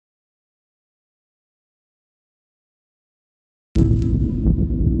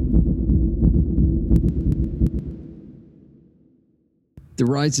The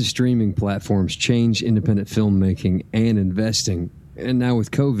rise of streaming platforms changed independent filmmaking and investing, and now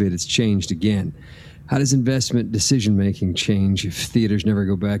with COVID, it's changed again. How does investment decision-making change if theaters never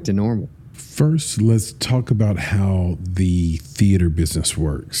go back to normal? First, let's talk about how the theater business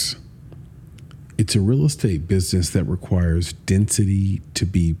works. It's a real estate business that requires density to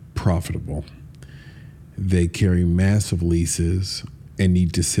be profitable. They carry massive leases and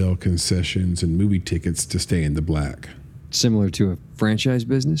need to sell concessions and movie tickets to stay in the black. Similar to a franchise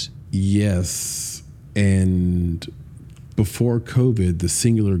business? Yes. And before COVID, the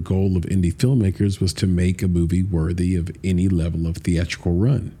singular goal of indie filmmakers was to make a movie worthy of any level of theatrical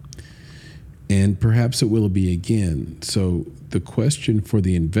run. And perhaps it will be again. So the question for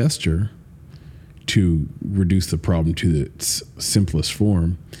the investor, to reduce the problem to its simplest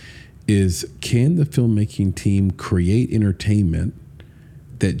form, is can the filmmaking team create entertainment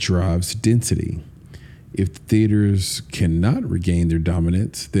that drives density? If theaters cannot regain their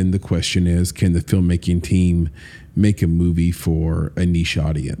dominance, then the question is, can the filmmaking team make a movie for a niche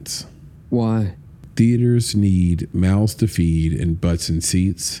audience? Why? Theaters need mouths to feed and butts in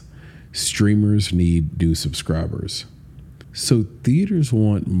seats. Streamers need new subscribers. So theaters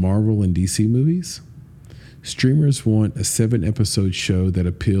want Marvel and DC movies. Streamers want a 7-episode show that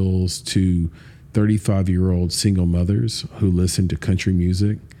appeals to 35-year-old single mothers who listen to country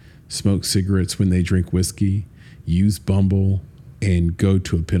music, smoke cigarettes when they drink whiskey, use Bumble, and go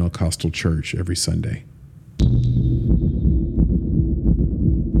to a Pentecostal church every Sunday.